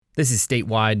This is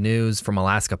statewide news from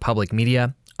Alaska Public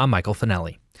Media. I'm Michael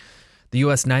Finelli. The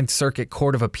U.S. Ninth Circuit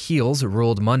Court of Appeals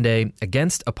ruled Monday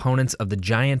against opponents of the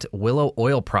giant Willow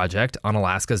Oil Project on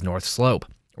Alaska's North Slope,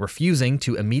 refusing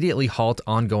to immediately halt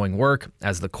ongoing work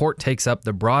as the court takes up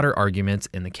the broader arguments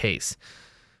in the case.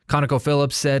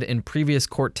 ConocoPhillips said in previous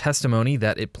court testimony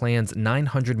that it plans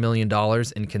 $900 million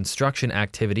in construction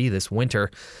activity this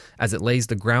winter as it lays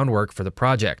the groundwork for the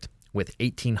project, with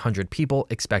 1,800 people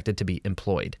expected to be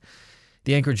employed.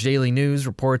 The Anchorage Daily News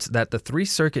reports that the three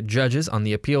circuit judges on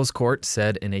the appeals court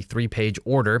said in a 3-page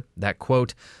order that,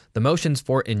 quote, the motions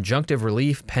for injunctive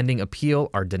relief pending appeal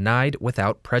are denied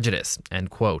without prejudice, end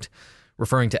quote,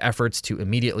 referring to efforts to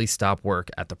immediately stop work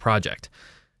at the project.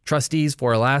 Trustees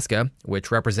for Alaska,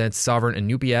 which represents Sovereign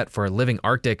Inupiat for a Living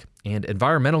Arctic, and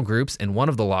environmental groups in one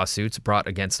of the lawsuits brought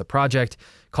against the project,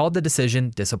 called the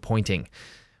decision disappointing.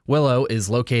 Willow is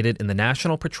located in the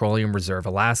National Petroleum Reserve,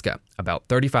 Alaska, about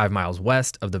 35 miles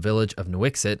west of the village of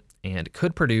Nuiqsut, and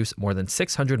could produce more than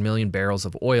 600 million barrels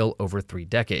of oil over 3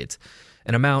 decades,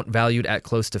 an amount valued at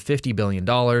close to $50 billion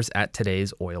at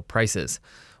today's oil prices.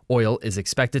 Oil is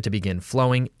expected to begin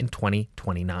flowing in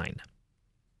 2029.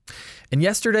 And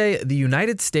yesterday, the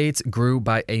United States grew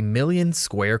by 1 million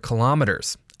square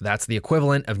kilometers. That's the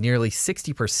equivalent of nearly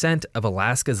 60% of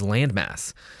Alaska's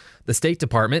landmass. The State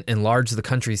Department enlarged the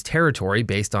country's territory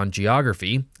based on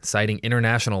geography, citing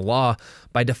international law,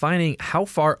 by defining how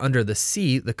far under the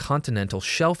sea the continental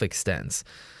shelf extends.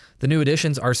 The new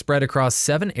additions are spread across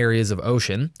 7 areas of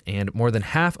ocean, and more than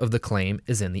half of the claim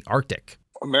is in the Arctic.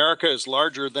 America is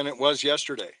larger than it was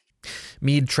yesterday.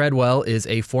 Meade Treadwell is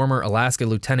a former Alaska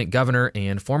lieutenant governor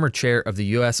and former chair of the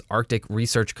U.S. Arctic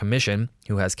Research Commission,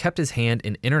 who has kept his hand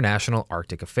in international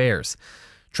Arctic affairs.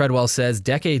 Treadwell says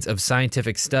decades of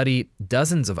scientific study,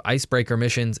 dozens of icebreaker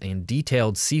missions, and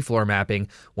detailed seafloor mapping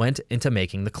went into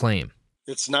making the claim.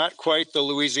 It's not quite the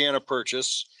Louisiana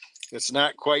Purchase. It's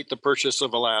not quite the purchase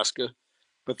of Alaska,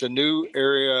 but the new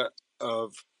area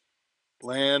of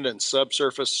land and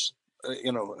subsurface,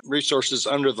 resources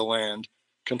under the land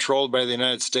controlled by the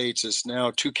United States is now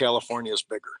 2 Californias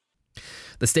bigger.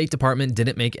 The State Department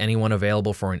didn't make anyone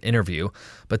available for an interview,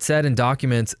 but said in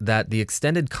documents that the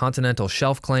extended continental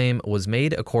shelf claim was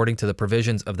made according to the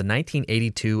provisions of the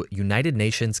 1982 United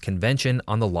Nations Convention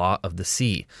on the Law of the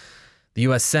Sea. The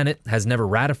U.S. Senate has never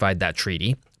ratified that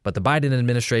treaty, but the Biden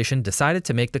administration decided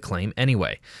to make the claim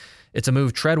anyway. It's a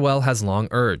move Treadwell has long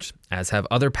urged, as have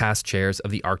other past chairs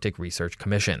of the Arctic Research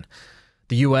Commission.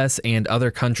 The U.S. and other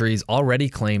countries already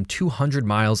claim 200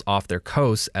 miles off their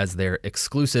coasts as their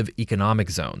exclusive economic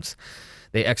zones.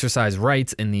 They exercise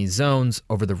rights in these zones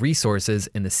over the resources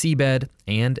in the seabed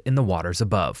and in the waters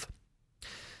above.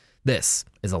 This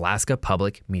is Alaska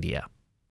Public Media.